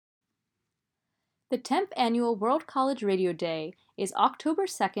The 10th Annual World College Radio Day is October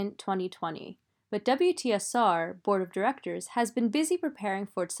 2nd, 2020, but WTSR Board of Directors has been busy preparing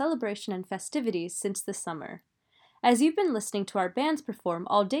for its celebration and festivities since the summer. As you've been listening to our bands perform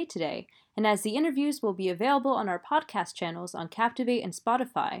all day today, and as the interviews will be available on our podcast channels on Captivate and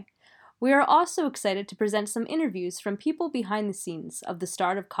Spotify, we are also excited to present some interviews from people behind the scenes of the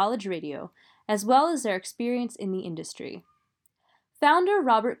start of college radio, as well as their experience in the industry. Founder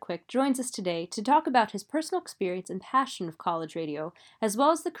Robert Quick joins us today to talk about his personal experience and passion of college radio, as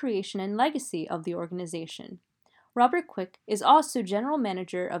well as the creation and legacy of the organization. Robert Quick is also General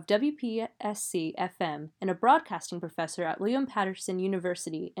Manager of WPSC FM and a broadcasting professor at William Paterson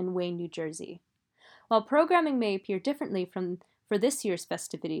University in Wayne, New Jersey. While programming may appear differently for this year's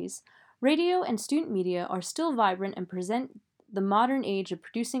festivities, radio and student media are still vibrant and present the modern age of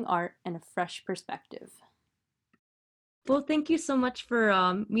producing art in a fresh perspective. Well, thank you so much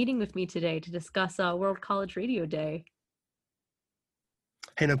for meeting with me today to discuss World College Radio Day.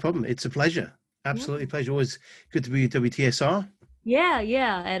 Hey, no problem. It's a pleasure. Absolutely pleasure. Always good to be at WTSR. Yeah,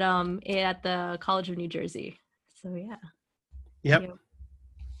 at the College of New Jersey. So yeah. Yep. Yeah.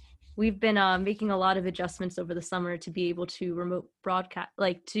 We've been making a lot of adjustments over the summer to be able to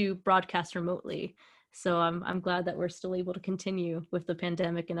broadcast remotely. So I'm glad that we're still able to continue with the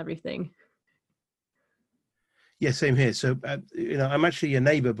pandemic and everything. Yeah, same here. So, I'm actually a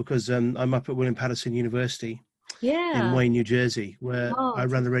neighbor because I'm up at William Paterson University in Wayne, New Jersey, where I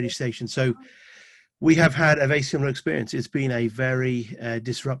run the radio station. So we have had a very similar experience. It's been a very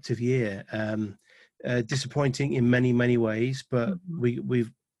disruptive year, disappointing in many, many ways, but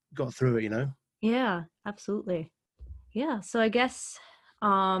we've got through it, Yeah, absolutely. Yeah, so I guess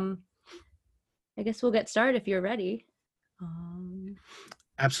we'll get started if you're ready.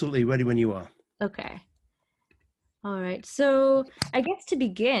 Absolutely ready when you are. Okay. All right. So I guess to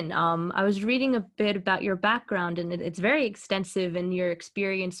begin, I was reading a bit about your background, and it's very extensive in your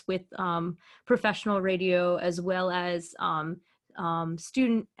experience with professional radio as well as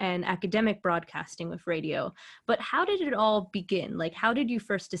student and academic broadcasting with radio. But how did it all begin? Like, how did you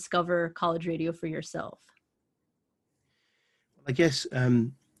first discover college radio for yourself? I guess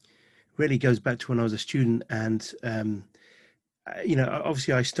really goes back to when I was a student, and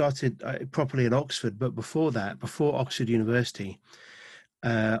obviously I started properly at Oxford, but before Oxford University,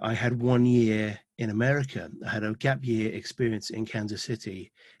 I had 1 year in America. I had a gap year experience in Kansas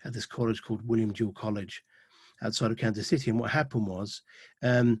City at this college called William Jewell College outside of Kansas City. And what happened was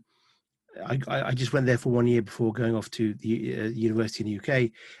I just went there for 1 year before going off to the university in the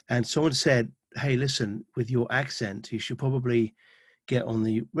UK. And someone said, hey, listen, with your accent, you should probably get on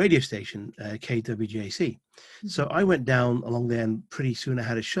the radio station, KWJC. So I went down along there, and pretty soon I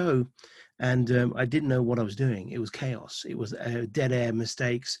had a show, and I didn't know what I was doing. It was chaos. It was dead air,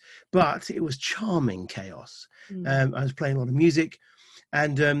 mistakes, but it was charming chaos. I was playing a lot of music,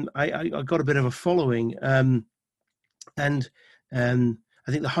 and I got a bit of a following. And I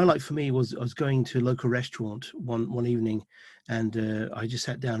think the highlight for me was I was going to a local restaurant one evening, and I just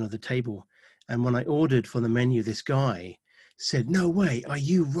sat down at the table. And when I ordered for the menu, this guy said, no way, are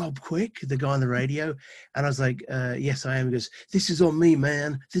you Rob Quick, the guy on the radio? And I was like, yes, I am. He goes, this is on me,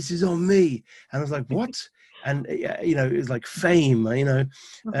 man. This is on me. And I was like, what? And, it was like fame, and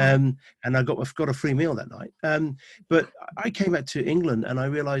I got a free meal that night. But I came back to England and I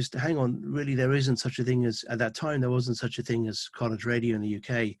realized, hang on, really, there isn't such a thing as, at that time, there wasn't such a thing as college radio in the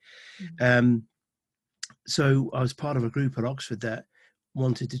UK. So I was part of a group at Oxford that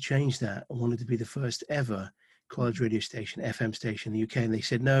wanted to change that. I wanted to be the first ever college radio station, FM station in the UK, and they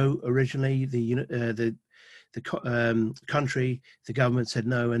said no. Originally, the country, the government said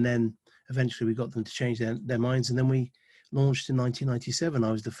no, and then eventually we got them to change their minds, and then we launched in 1997.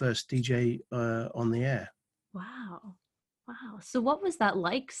 I was the first DJ on the air. Wow. So what was that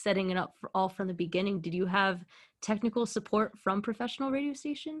like, setting it up all from the beginning? Did you have technical support from professional radio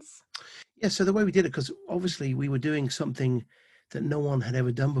stations? Yeah, so the way we did it, because obviously we were doing something that no one had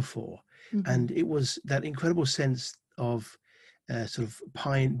ever done before. And it was that incredible sense of sort of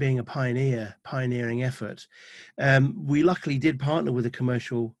being a pioneering effort. We luckily did partner with a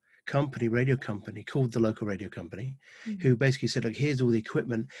commercial radio company called the Local Radio Company, who basically said, look, here's all the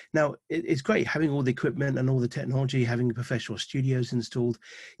equipment. Now, it's great having all the equipment and all the technology, having professional studios installed.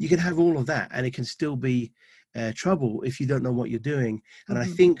 You can have all of that, and it can still be trouble if you don't know what you're doing. And I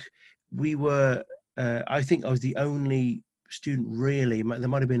think I was the only student really. There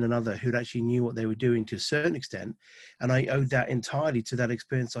might have been another who'd actually knew what they were doing to a certain extent. And I owed that entirely to that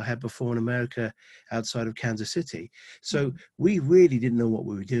experience I had before in America outside of Kansas City. So we really didn't know what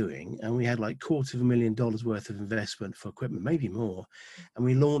we were doing. And we had like $250,000 worth of investment for equipment, maybe more. And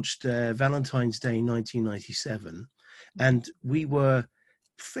we launched Valentine's Day 1997. And we were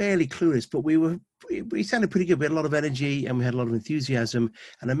fairly clueless, but we sounded pretty good. We had a lot of energy and we had a lot of enthusiasm.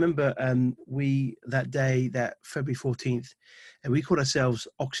 And I remember that day, that February 14th, and we called ourselves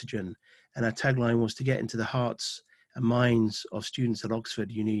Oxygen. And our tagline was, to get into the hearts and minds of students at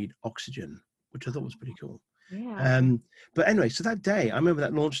Oxford, you need oxygen, which I thought was pretty cool. Yeah. But anyway, so that day, I remember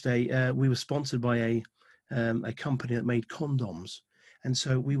that launch day, we were sponsored by a company that made condoms. And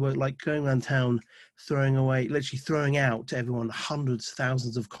so we were like going around town, literally throwing out to everyone hundreds,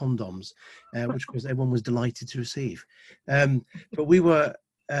 thousands of condoms, which of course everyone was delighted to receive. But we were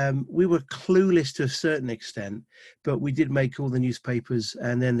clueless to a certain extent, but we did make all the newspapers.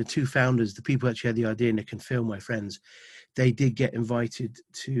 And then the two founders, the people who actually had the idea, Nick and Phil, my friends, they did get invited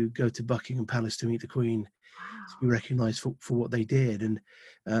to go to Buckingham Palace to meet the Queen, to be recognised for what they did. And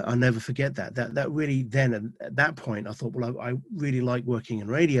I'll never forget that really then at that point I thought, well, I really like working in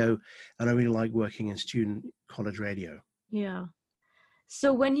radio and I really like working in student college radio. Yeah.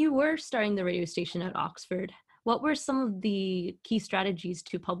 So when you were starting the radio station at Oxford, what were some of the key strategies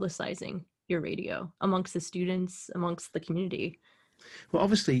to publicizing your radio amongst the students, amongst the community? Well,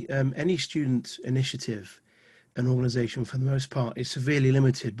 obviously, any student initiative and organisation, for the most part, is severely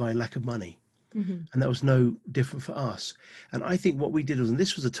limited by lack of money. Mm-hmm. And that was no different for us. And I think what we did was, and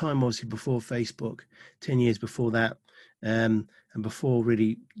this was a time obviously before Facebook, 10 years before that, and before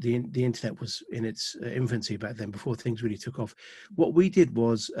really the internet was in its infancy back then, before things really took off. What we did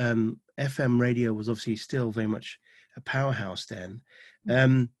was, FM radio was obviously still very much a powerhouse then.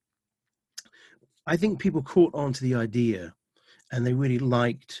 I think people caught on to the idea, and they really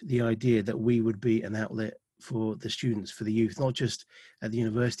liked the idea that we would be an outlet for the students, for the youth, not just at the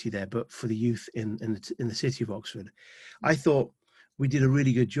university there, but for the youth in the city of Oxford. I thought we did a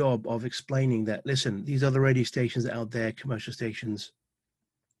really good job of explaining that, listen, these other radio stations out there, commercial stations,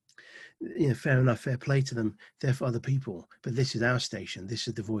 fair enough, fair play to them. They're for other people, but this is our station. This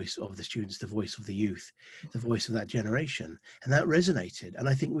is the voice of the students, the voice of the youth, the voice of that generation. And that resonated. And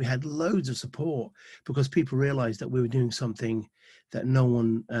I think we had loads of support because people realized that we were doing something that no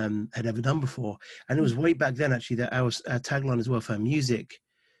one had ever done before. And it was way back then, actually, that our tagline as well for our music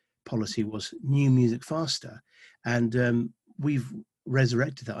policy was new music faster. And we've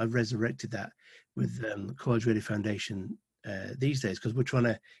resurrected that. I've resurrected that with the College Radio Foundation these days, because we're trying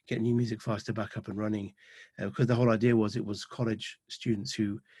to get new music faster back up and running, because the whole idea was it was college students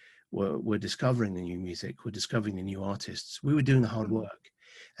who were discovering the new music, were discovering the new artists. We were doing the hard work.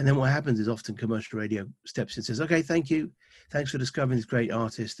 And then what happens is often commercial radio steps in and says, okay, thank you. Thanks for discovering this great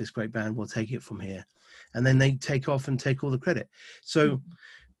artist, this great band. We'll take it from here. And then they take off and take all the credit. So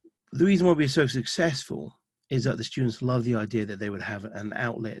the reason why we're so successful is that the students love the idea that they would have an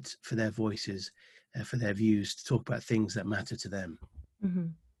outlet for their voices, for their views, to talk about things that matter to them. Mm-hmm.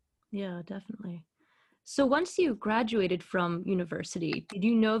 Yeah, definitely. So once you graduated from university, did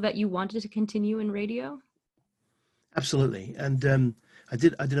you know that you wanted to continue in radio? Absolutely. And I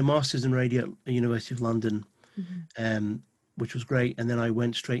did a master's in radio at the University of London, which was great. And then I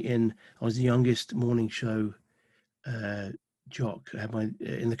went straight in. I was the youngest morning show jock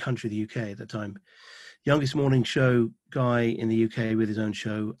in the country, the UK at the time. Youngest morning show guy in the UK with his own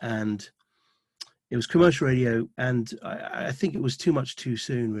show. And it was commercial radio, and I think it was too much too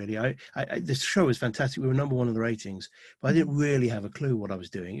soon, really. This show was fantastic. We were number one in the ratings, but I didn't really have a clue what I was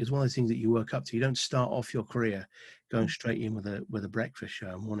doing. It was one of those things that you work up to. You don't start off your career going straight in with a breakfast show,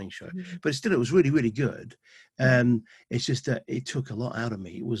 a morning show. But still, it was really, really good. It's just that it took a lot out of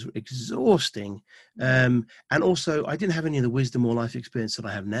me. It was exhausting. And also, I didn't have any of the wisdom or life experience that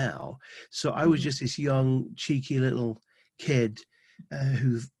I have now. So I was just this young, cheeky little kid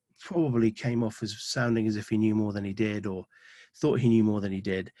who probably came off as sounding as if he knew more than he did, or thought he knew more than he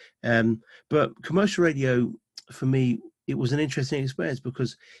did. But commercial radio, for me, it was an interesting experience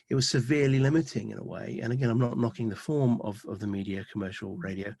because it was severely limiting in a way. And again, I'm not knocking the form of the media, commercial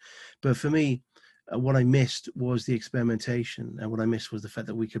radio, but for me, what I missed was the experimentation, and what I missed was the fact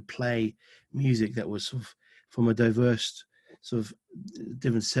that we could play music that was sort of from a diverse sort of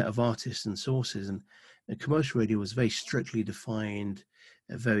different set of artists and sources. And commercial radio was very strictly defined,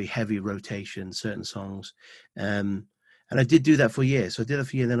 a very heavy rotation, certain songs. And I did do that for years. So I did it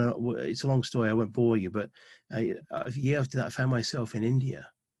for a year. Then it's a long story. I won't bore you, but a year after that, I found myself in India.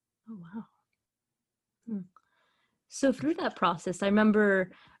 Oh, wow. So through that process, I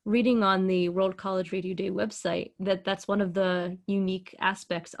remember reading on the World College Radio Day website that that's one of the unique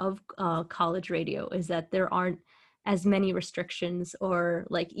aspects of college radio is that there aren't as many restrictions, or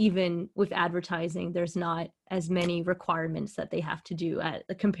like even with advertising, there's not as many requirements that they have to do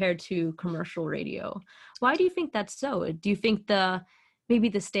compared to commercial radio. Why do you think that's so? Do you think maybe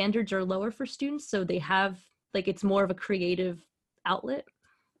the standards are lower for students, so they have like it's more of a creative outlet?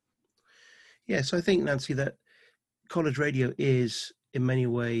 Yes, I think, Nancy, that college radio is in many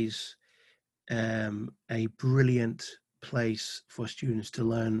ways a brilliant place for students to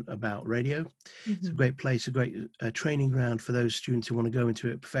learn about radio. It's a great place, a great training ground for those students who want to go into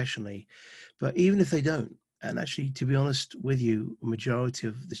it professionally. But even if they don't, and actually, to be honest with you, a majority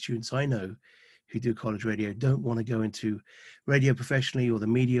of the students I know who do college radio don't want to go into radio professionally or the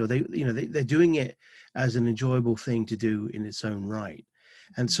media, or they're doing it as an enjoyable thing to do in its own right.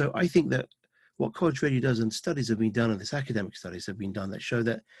 And so I think that what college radio does, and studies have been done, and this academic studies have been done that show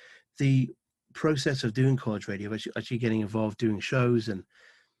that the process of doing college radio, actually getting involved, doing shows and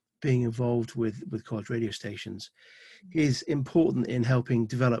being involved with college radio stations, is important in helping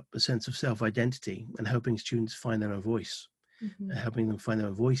develop a sense of self-identity and helping students find their own voice, helping them find their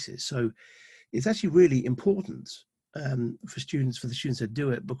own voices. So it's actually really important for the students that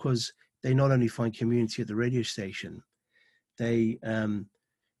do it, because they not only find community at the radio station, they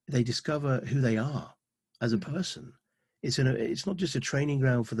discover who they are as a person. It's not just a training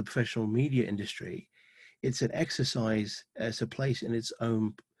ground for the professional media industry. It's an exercise, it's a place in its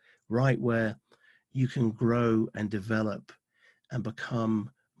own right where you can grow and develop and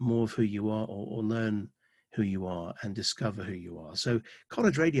become more of who you are, or learn who you are and discover who you are. So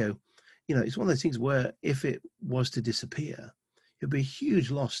college radio, it's one of those things where if it was to disappear, it'd be a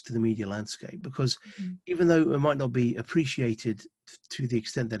huge loss to the media landscape, because even though it might not be appreciated to the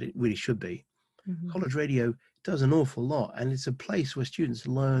extent that it really should be, college radio does an awful lot, and it's a place where students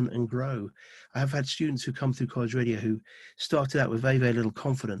learn and grow. I have had students who come through college radio who started out with very, very little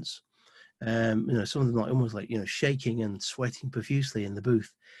confidence. Some of them almost like shaking and sweating profusely in the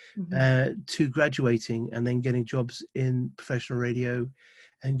booth, to graduating and then getting jobs in professional radio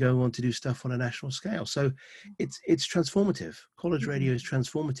and go on to do stuff on a national scale. So it's transformative. College radio is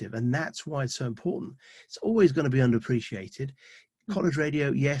transformative, and that's why it's so important. It's always going to be underappreciated. College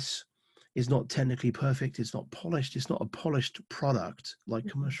radio, yes, is not technically perfect. It's not polished. It's not a polished product like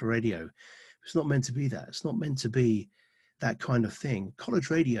commercial radio. It's not meant to be that. It's not meant to be that kind of thing. College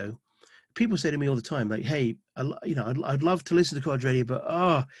radio, people say to me all the time, like, hey, I'd love to listen to college radio,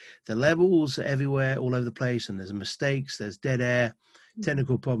 but the levels are everywhere, all over the place, and there's mistakes, there's dead air,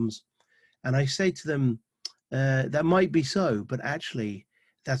 technical problems. And I say to them, that might be so, but actually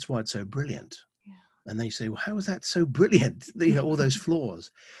that's why it's so brilliant. And they say, well, how is that so brilliant? All those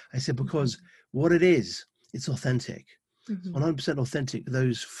flaws. I said, because what it is, it's authentic. It's 100% authentic.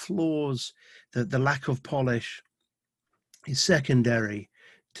 Those flaws, the lack of polish is secondary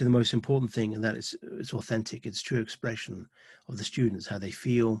to the most important thing, and that it's authentic. It's true expression of the students, how they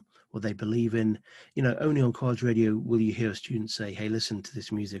feel, what they believe in. Only on college radio will you hear a student say, hey, listen to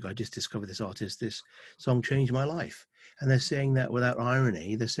this music. I just discovered this artist. This song changed my life. And they're saying that without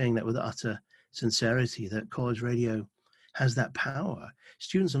irony. They're saying that with utter sincerity, that college radio has that power.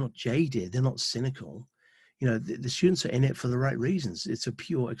 Students are not jaded. They're not cynical. The students are in it for the right reasons. It's a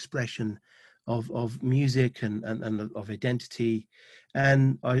pure expression of music and of identity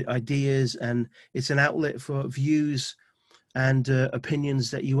and ideas, and it's an outlet for views and opinions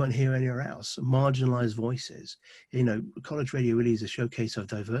that you won't hear anywhere else, marginalized voices. College radio really is a showcase of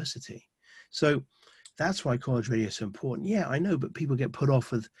diversity. So that's why college radio is so important. Yeah, I know, but people get put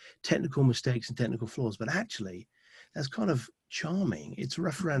off with technical mistakes and technical flaws, but actually that's kind of charming. It's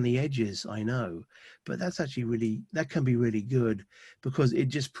rough around the edges, I know, but that can be really good, because it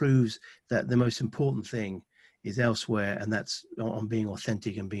just proves that the most important thing is elsewhere, and that's on being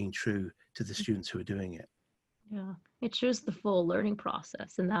authentic and being true to the students who are doing it. Yeah, it shows the full learning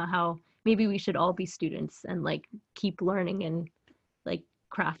process, and how maybe we should all be students and like keep learning and like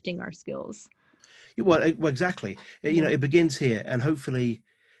crafting our skills. Well, exactly. It begins here, and hopefully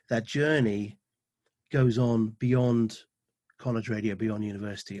that journey goes on beyond college radio, beyond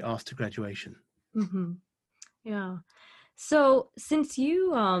university, after graduation. Yeah. So since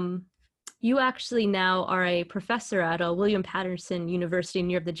you actually now are a professor at William Patterson University, and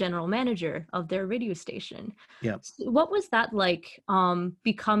you're the general manager of their radio station. Yeah. So what was that like,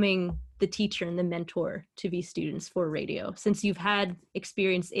 becoming the teacher and the mentor to these students for radio, since you've had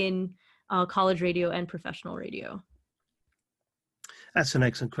experience in college radio and professional radio? That's an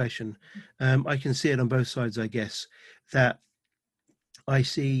excellent question. I can see it on both sides, I guess, that I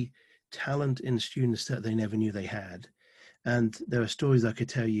see talent in students that they never knew they had. And there are stories I could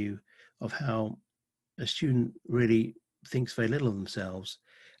tell you of how a student really thinks very little of themselves.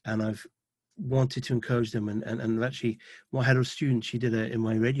 And I've wanted to encourage them. And actually, I had a student, she did it in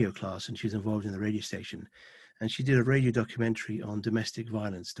my radio class, and she was involved in the radio station. And she did a radio documentary on domestic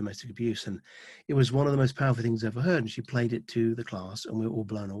violence, domestic abuse. And it was one of the most powerful things I've ever heard. And she played it to the class, and we were all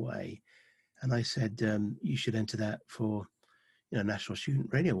blown away. And I said, you should enter that for, National Student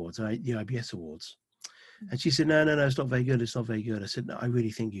Radio Awards, the IBS Awards. And she said, no, it's not very good. It's not very good. I said, no, I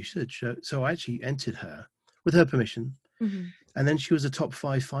really think you should. So I actually entered her with her permission. Mm-hmm. And then she was a top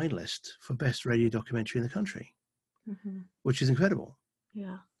 5 finalist for best radio documentary in the country, which is incredible.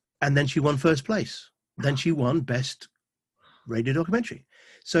 Yeah. And then she won first place. Then she won best radio documentary.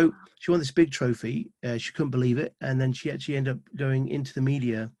 So she won this big trophy. She couldn't believe it. And then she actually ended up going into the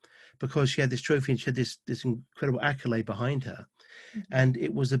media because she had this trophy and she had this incredible accolade behind her. And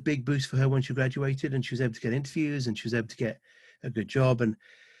it was a big boost for her when she graduated, and she was able to get interviews, and she was able to get a good job. And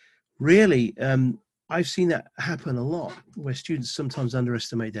really, I've seen that happen a lot, where students sometimes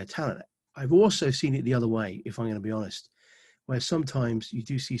underestimate their talent. I've also seen it the other way, if I'm going to be honest, where sometimes you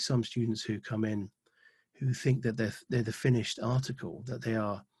do see some students who come in who think that they're the finished article, that they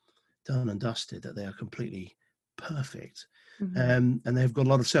are done and dusted, that they are completely perfect. And they've got a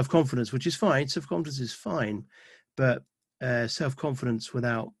lot of self-confidence, which is fine. Self-confidence is fine, but self-confidence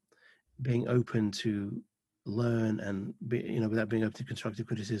without being open to learn and without being open to constructive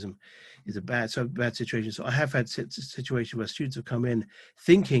criticism is a bad situation. So I have had situations where students have come in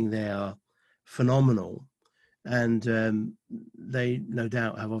thinking they are phenomenal, and they no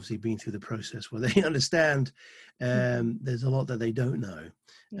doubt have obviously been through the process where they understand there's a lot that they don't know.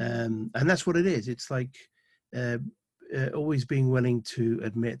 And that's what it is. It's like always being willing to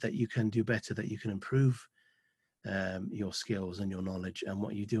admit that you can do better, that you can improve your skills and your knowledge and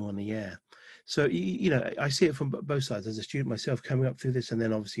what you do on the air. So, I see it from both sides, as a student myself coming up through this, and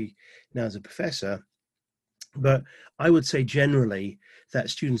then obviously now as a professor. But I would say generally that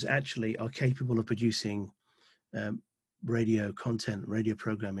students actually are capable of producing radio content, radio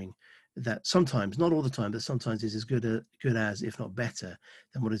programming that sometimes, not all the time, but sometimes is as good as, if not better,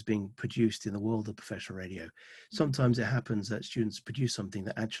 than what is being produced in the world of professional radio. Sometimes it happens that students produce something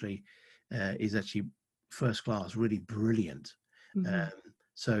that actually is actually first class, really brilliant.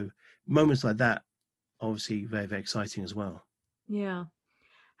 So moments like that, obviously very, very exciting as well. Yeah.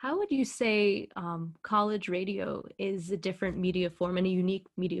 How would you say college radio is a different media form and a unique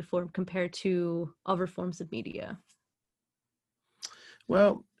media form compared to other forms of media?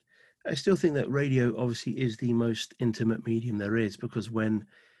 Well, I still think that radio obviously is the most intimate medium there is, because when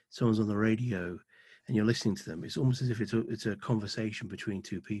someone's on the radio and you're listening to them, it's almost as if it's a conversation between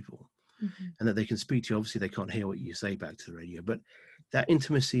two people. And that they can speak to you. Obviously, they can't hear what you say back to the radio, but that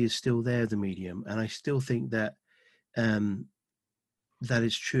intimacy is still there, the medium. And I still think that that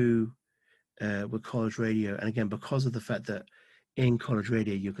is true with college radio. And again, because of the fact that in college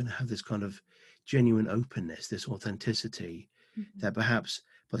radio, you're going to have this kind of genuine openness, this authenticity, that perhaps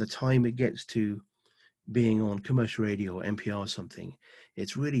by the time it gets to being on commercial radio or NPR or something,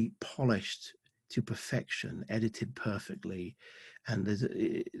 it's really polished to perfection, edited perfectly. And there's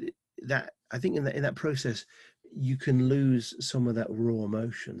that, I think in that process, you can lose some of that raw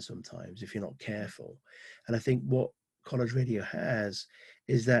emotion sometimes if you're not careful. And I think what college radio has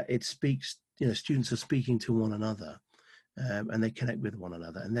is that it speaks, students are speaking to one another, and they connect with one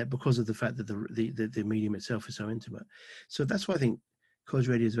another. And that because of the fact that the medium itself is so intimate. So that's why I think college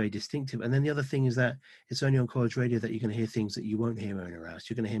radio is very distinctive. And then the other thing is that it's only on college radio that you're going to hear things that you won't hear anywhere else.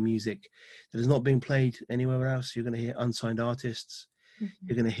 You're going to hear music that is not being played anywhere else. You're going to hear unsigned artists.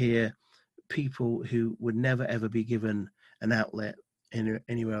 You're going to hear people who would never, ever be given an outlet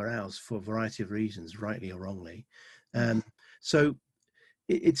anywhere else for a variety of reasons, rightly or wrongly. So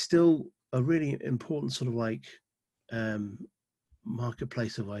it's still a really important sort of like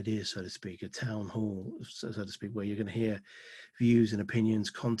marketplace of ideas, so to speak, a town hall, so to speak, where you're going to hear views and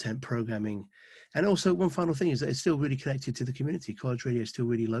opinions, content, programming. And also one final thing is that it's still really connected to the community. College radio is still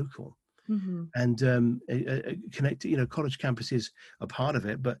really local. And connected, college campuses are part of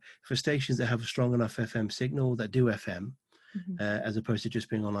it, but for stations that have a strong enough FM signal, that do FM, as opposed to just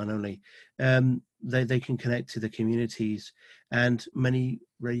being online only, they can connect to the communities. And many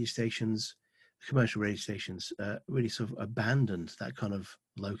radio stations, commercial radio stations, really sort of abandoned that kind of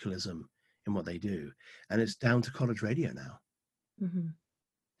localism in what they do. And it's down to college radio now.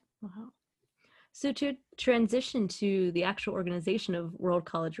 Wow. So to transition to the actual organization of World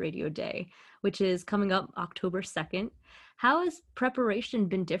College Radio Day, which is coming up October 2nd, how has preparation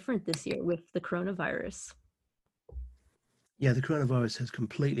been different this year with the coronavirus? Yeah, the coronavirus has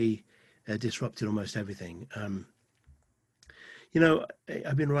completely disrupted almost everything. You know,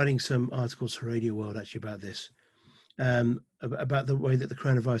 I've been writing some articles for Radio World actually about this, about the way that the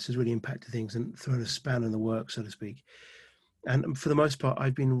coronavirus has really impacted things and thrown a span in the work, so to speak. And for the most part,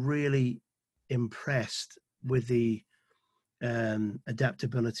 I've been really impressed with the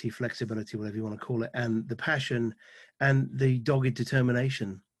adaptability, flexibility, whatever you want to call it, and the passion and the dogged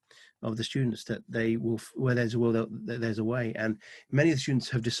determination of the students that they will, where there's a will, there's a way. And many of the students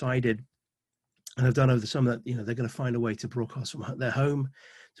have decided and have done over the summer that, you know, they're going to find a way to broadcast from their home,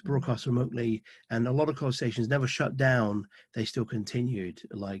 to broadcast remotely. And a lot of college stations never shut down. They still continued,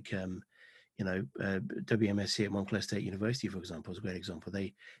 like, WMSC at Montclair State University, for example, is a great example.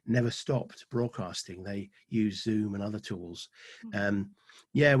 They never stopped broadcasting. They used Zoom and other tools.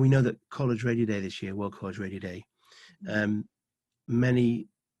 Yeah, we know that College Radio Day this year, World College Radio Day, many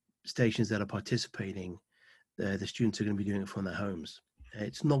stations that are participating, the students are going to be doing it from their homes.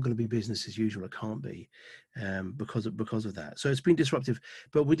 It's not going to be business as usual. It can't be, because of that. So it's been disruptive,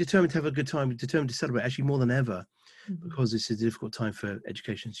 but we're determined to have a good time. We're determined to celebrate, actually more than ever, because this is a difficult time for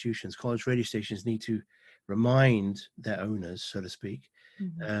education institutions. College radio stations need to remind their owners, so to speak,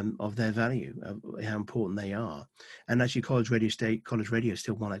 of their value, of how important they are. And actually, college radio is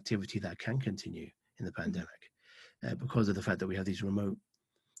still one activity that can continue in the pandemic, because of the fact that we have these remote,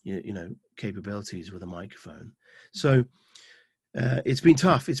 capabilities with a microphone. So it's been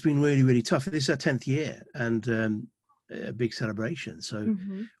tough. It's been really, really tough. This is our 10th year, and a big celebration. So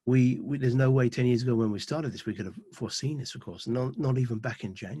we there's no way 10 years ago when we started this we could have foreseen this, of course, not even back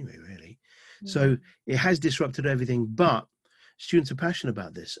in January, really. So it has disrupted everything, but students are passionate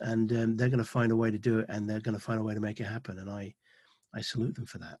about this, and they're going to find a way to do it, and they're going to find a way to make it happen, and I salute them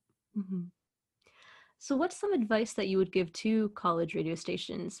for that. So what's some advice that you would give to college radio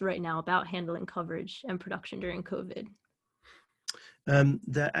stations right now about handling coverage and production during COVID?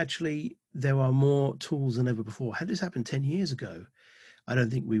 There are more tools than ever before. Had this happened 10 years ago, I don't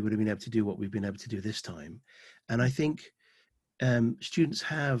think we would have been able to do what we've been able to do this time. And I think students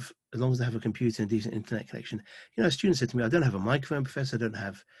have, as long as they have a computer and decent internet connection, students said to me, I don't have a microphone, Professor, I don't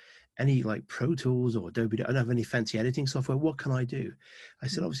have any like Pro Tools or Adobe, I don't have any fancy editing software. What can I do? I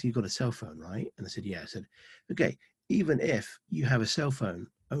said, obviously you've got a cell phone, right? And I said, yeah. I said, okay, even if you have a cell phone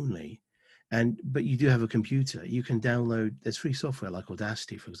only, but you do have a computer, you can download, there's free software like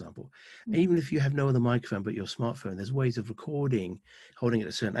Audacity, for example. And even if you have no other microphone but your smartphone, there's ways of recording, holding it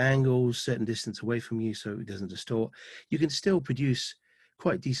at certain angles, certain distance away from you so it doesn't distort. You can still produce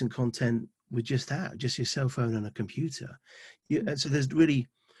quite decent content with just your cell phone and a computer. And so there's really,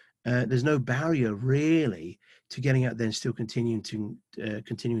 there's no barrier really to getting out there and still continuing to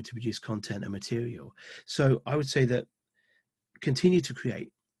produce content and material. So I would say that continue to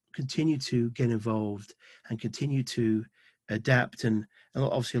create, continue to get involved, and continue to adapt. And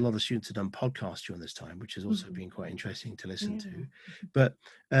obviously a lot of students have done podcasts during this time, which has also been quite interesting to listen to. But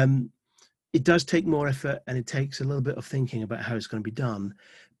it does take more effort, and it takes a little bit of thinking about how it's going to be done.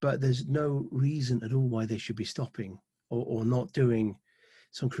 But there's no reason at all why they should be stopping or not doing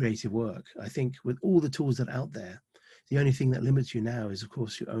some creative work. I think with all the tools that are out there, the only thing that limits you now is, of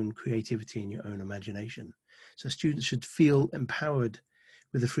course, your own creativity and your own imagination. So students should feel empowered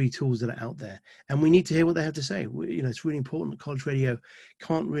with the free tools that are out there. And we need to hear what they have to say. It's really important. College radio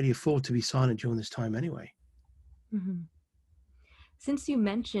can't really afford to be silent during this time anyway. Since you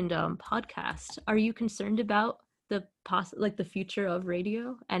mentioned podcast, are you concerned about the future of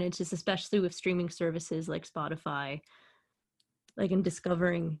radio? And it's just especially with streaming services like Spotify, like in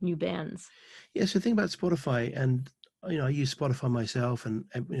discovering new bands? Yeah, so think about Spotify, and I use Spotify myself, and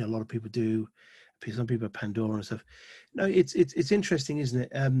a lot of people do. Some people have Pandora and stuff. No, it's interesting, isn't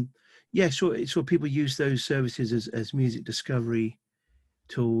it? Yeah, sure. People use those services as music discovery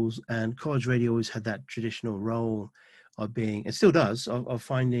tools, and college radio always had that traditional role of being, it still does, of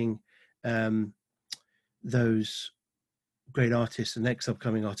finding those great artists and next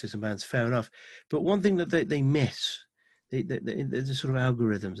upcoming artists and bands. Fair enough, but one thing that they miss, there's sort of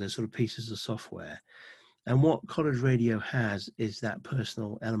algorithms, there's sort of pieces of software. And what college radio has is that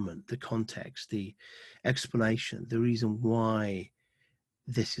personal element, the context, the explanation, the reason why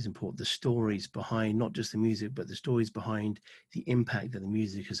this is important, the stories behind not just the music, but the stories behind the impact that the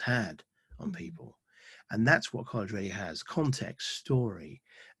music has had on people. And that's what college radio has: context, story,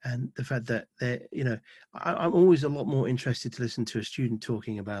 and the fact that I'm always a lot more interested to listen to a student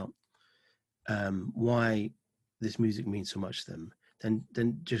talking about why this music means so much to them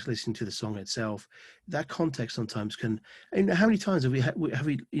than just listening to the song itself. That context sometimes can. How many times have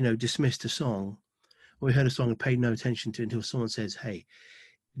we dismissed a song, or we heard a song and paid no attention to it until someone says, "Hey,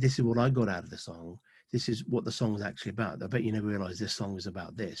 this is what I got out of the song. This is what the song was actually about. I bet you never realized this song was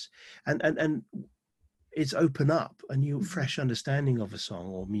about this." And it's open up a new Mhm. fresh understanding of a song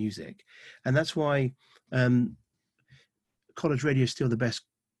or music. And that's why um, college radio is still the best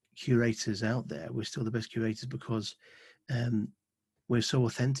curators out there. We're still the best curators because um, we're so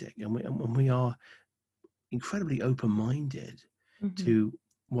authentic, and we are incredibly open-minded Mhm. to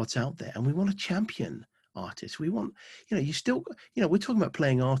what's out there, and we want to champion artists. We want, you still, we're talking about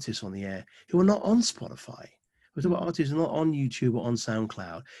playing artists on the air who are not on Spotify. We're talking about Mhm. artists who are not on YouTube or on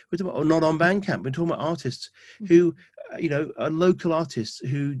SoundCloud. We're talking about, or not on Bandcamp. We're talking about artists Mhm. who, are local artists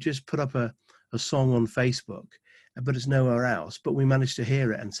who just put up a song on Facebook, but it's nowhere else. But we managed to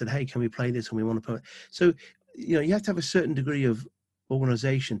hear it and said, "Hey, can we play this?" And we want to put it. So, you have to have a certain degree of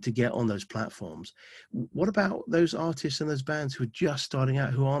organization to get on those platforms. What about those artists and those bands who are just starting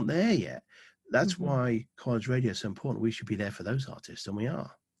out, who aren't there yet? That's Mhm. why college radio is so important. We should be there for those artists, and we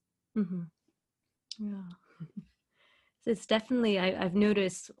are. Mhm. Yeah. It's definitely, I've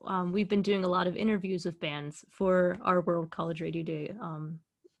noticed we've been doing a lot of interviews with bands for our World College Radio Day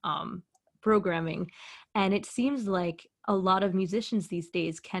um, programming. And it seems like a lot of musicians these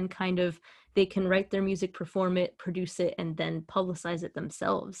days can they can write their music, perform it, produce it, and then publicize it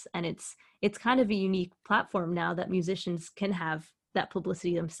themselves. And it's kind of a unique platform now that musicians can have that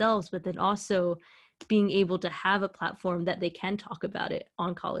publicity themselves, but then also being able to have a platform that they can talk about it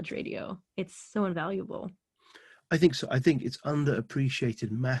on college radio. It's so invaluable. I think so. I think it's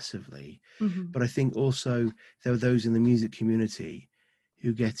underappreciated massively, Hmm. but I think also there are those in the music community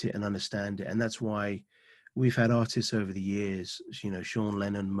who get it and understand it, and that's why we've had artists over the years. Sean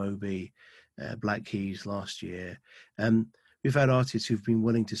Lennon, Moby, Black Keys last year. Um, we've had artists who've been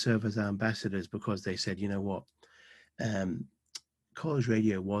willing to serve as our ambassadors because they said, you know what, um, college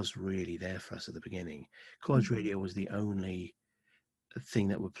radio was really there for us at the beginning. College Hmm. radio was the only thing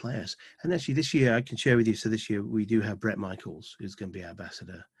that would play us. And actually, this year I can share with you. So this year we do have Brett Michaels, who's going to be our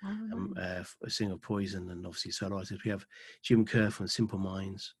ambassador, Oh, nice. a singer of Poison, and obviously solo artists. We have Jim Kerr from Simple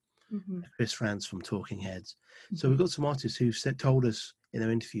Minds, Hmm. Chris Frantz from Talking Heads. So we've Hmm. got some artists who've told us in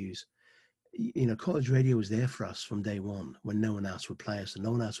their interviews, college radio was there for us from day one when no one else would play us and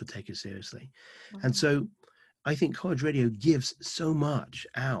no one else would take us seriously. And Wow. so I think college radio gives so much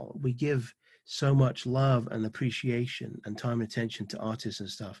out. We give so much love and appreciation and time and attention to artists and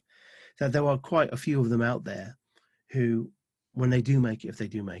stuff that there are quite a few of them out there who, when they do make it, if they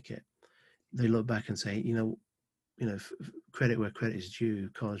do make it, they look back and say, credit where credit is due.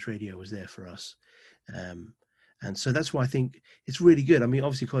 College radio was there for us. Um, and so that's why I think it's really good. I mean,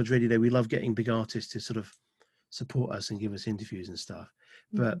 obviously, College Radio Day, we love getting big artists to sort of support us and give us interviews and stuff.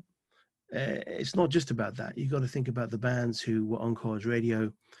 But Hmm. it's not just about that. You've got to think about the bands who were on college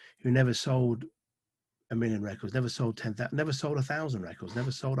radio, who never sold a million records, never sold 10,000, never sold 1,000 records,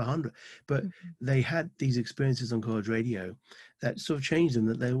 never sold 100. But Hmm. they had these experiences on college radio that sort of changed them,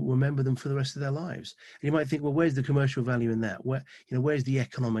 that they will remember them for the rest of their lives. And you might think, well, where's the commercial value in that? Where's the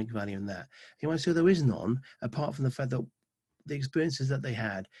economic value in that? You might say there is none, apart from the fact that the experiences that they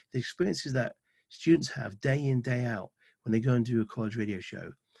had, the experiences that students have day in, day out when they go and do a college radio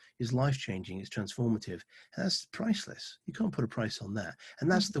show is life changing, it's transformative, and that's priceless. You can't put a price on that.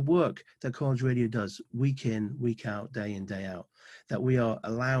 And that's Hmm. the work that college radio does week in, week out, day in, day out, that we are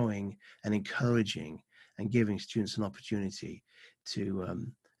allowing and encouraging and giving students an opportunity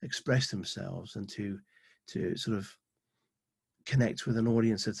to express themselves and to sort of connect with an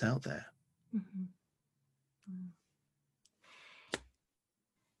audience that's out there. Hmm.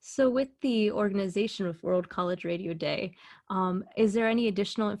 So, with the organization of World College Radio Day, is there any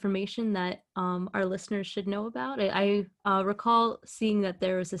additional information that our listeners should know about? I recall seeing that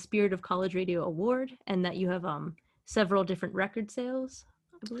there was a Spirit of College Radio Award and that you have several different record sales,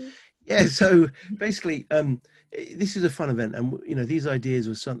 I believe. Yeah, so basically, this is a fun event, and these ideas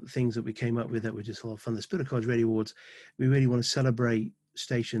were some things that we came up with that were just a lot of fun. The Spirit of College Radio Awards, we really want to celebrate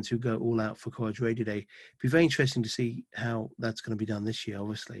stations who go all out for College Radio Day. It'll be very interesting to see how that's going to be done this year,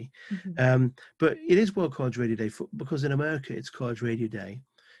 obviously. Hmm. But it is World College Radio Day because in America it's College Radio Day,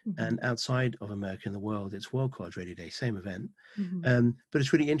 Hmm. and outside of America in the world it's World College Radio Day, same event. Hmm. But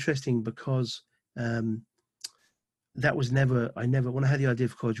it's really interesting because. That was never, when I had the idea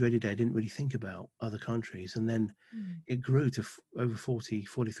for College Radio Day, I didn't really think about other countries. And then it grew to over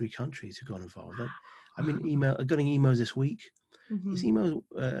 43 countries who got involved. I've been getting emails this week. This Hmm. email,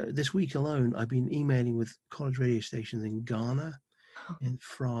 this week alone, I've been emailing with college radio stations in Ghana, in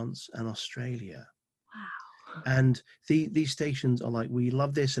France, and Australia. Wow. And these stations are like, we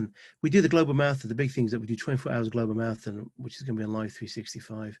love this. And we do the Global Marathon. The big thing is that we do 24 hours Global Marathon, which is going to be on Live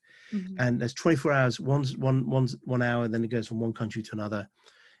 365. Hmm. And there's 24 hours, 1 hour, then it goes from one country to another.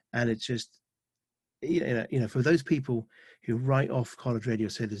 And it's just For those people who write off college radio,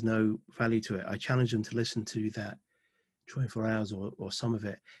 say there's no value to it, I challenge them to listen to that 24 hours or some of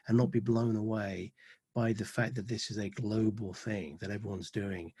it and not be blown away by the fact that this is a global thing that everyone's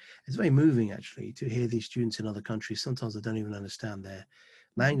doing. It's very moving, actually, to hear these students in other countries. Sometimes I don't even understand their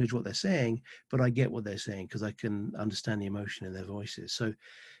language, what they're saying, but I get what they're saying because I can understand the emotion in their voices. So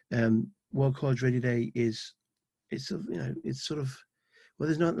World College Radio Day it's sort of, well,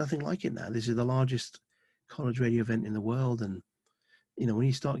 there's nothing like it now. This is the largest college radio event in the world. And, when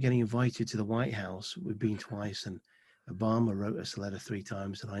you start getting invited to the White House, we've been twice, and Obama wrote us a letter 3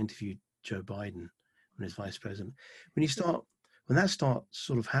 times, and I interviewed Joe Biden when he's vice president. When that starts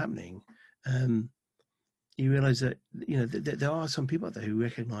sort of happening, you realize that, there are some people out there who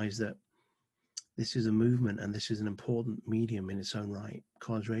recognize that this is a movement and this is an important medium in its own right,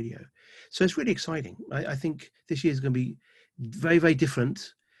 college radio. So it's really exciting. I think this year is going to be very, very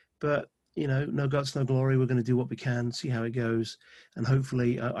different, but no guts, no glory. We're going to do what we can, see how it goes. And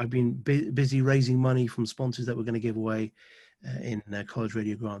hopefully I've been busy raising money from sponsors that we're going to give away in college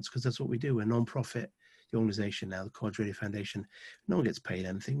radio grants, because that's what we do. We're a non-profit organization now, the College Radio Foundation. No one gets paid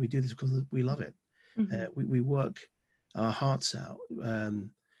anything. We do this because we love it. Mm-hmm. We work our hearts out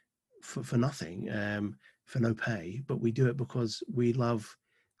for nothing, for no pay, but we do it because we love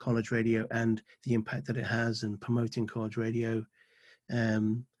college radio and the impact that it has in promoting college radio.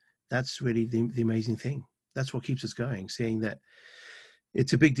 That's really the amazing thing. That's what keeps us going, seeing that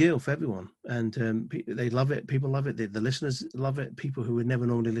it's a big deal for everyone, and they love it. People love it. The listeners love it. People who would never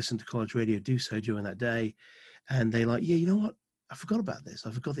normally listen to college radio do so during that day, and they like, yeah, you know what? I forgot about this.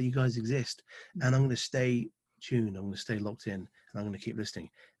 I forgot that you guys exist, and I'm going to stay tuned. I'm going to stay locked in, and I'm going to keep listening.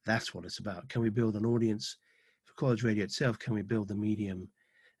 That's what it's about. Can we build an audience for college radio itself? Can we build the medium,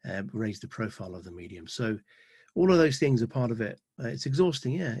 raise the profile of the medium? So all of those things are part of it. It's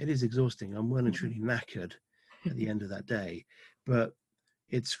exhausting. Yeah, it is exhausting. I'm well and truly knackered at the end of that day, but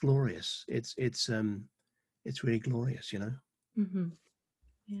it's glorious. It's really glorious, Mm-hmm.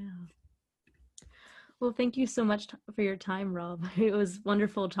 Yeah. Well, thank you so much for your time, Rob. It was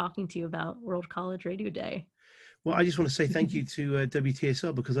wonderful talking to you about World College Radio Day. Well, I just want to say thank you to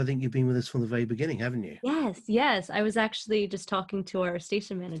WTSR, because I think you've been with us from the very beginning, haven't you? Yes. I was actually just talking to our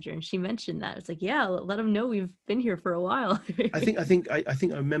station manager, and she mentioned that. It's like, yeah, let them know we've been here for a while. I think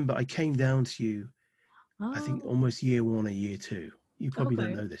I remember I came down to you. I think almost year 1 or year 2. You probably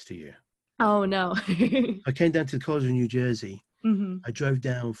don't know this, do you? Oh no. I came down to the College of New Jersey. Mm-hmm. I drove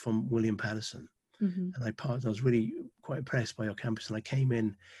down from William Patterson. Mm-hmm. And I parked. I was really quite impressed by your campus, and I came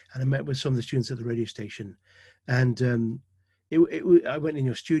in and I met with some of the students at the radio station, and I went in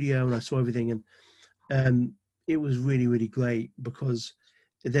your studio and I saw everything, and it was really, really great, because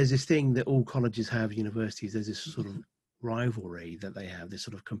there's this thing that all colleges have, universities. There's this sort of rivalry that they have, this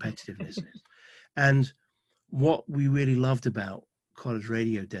sort of competitiveness, and what we really loved about College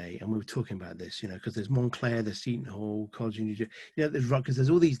Radio Day, and we were talking about this, because there's Montclair, there's Seton Hall, College of New Jersey, there's Rutgers,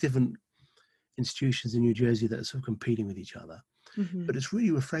 there's all these different institutions in New Jersey that are sort of competing with each other. Mm-hmm. But it's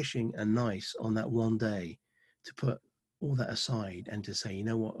really refreshing and nice on that one day to put all that aside and to say, you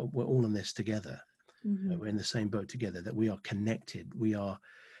know what, we're all in this together. Mm-hmm. We're in the same boat together, that we are connected. We are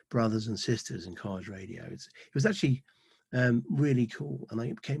brothers and sisters in college radio. It was actually really cool. And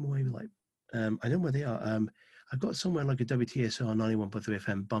I came away with I don't know where they are. I've got somewhere like a WTSR 91.3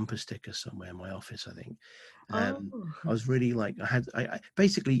 FM bumper sticker somewhere in my office, I think. I was really I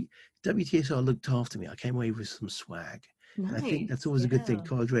basically, WTSR looked after me. I came away with some swag. Nice. And I think that's always a good thing,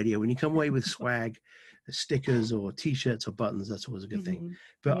 college radio. When you come away with swag, stickers or T-shirts or buttons, that's always a good thing.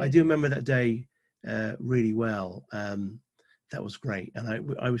 But I do remember that day really well. That was great.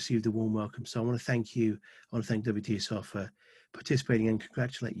 And I received a warm welcome. So I want to thank you. I want to thank WTSR for participating, and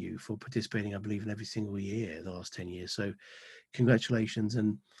congratulate you for participating, I believe, in every single year the last 10 years. So congratulations,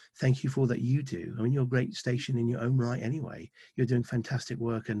 and thank you for all that you do. I mean, you're a great station in your own right anyway. You're doing fantastic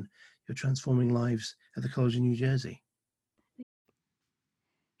work, and you're transforming lives at the College of New Jersey.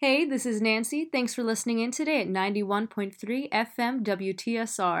 Hey, this is Nancy. Thanks for listening in today at 91.3 FM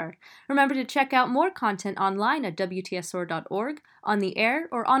WTSR. Remember to check out more content online at WTSR.org, on the air,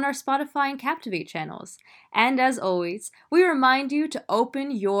 or on our Spotify and Captivate channels. And as always, we remind you to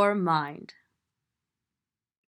open your mind.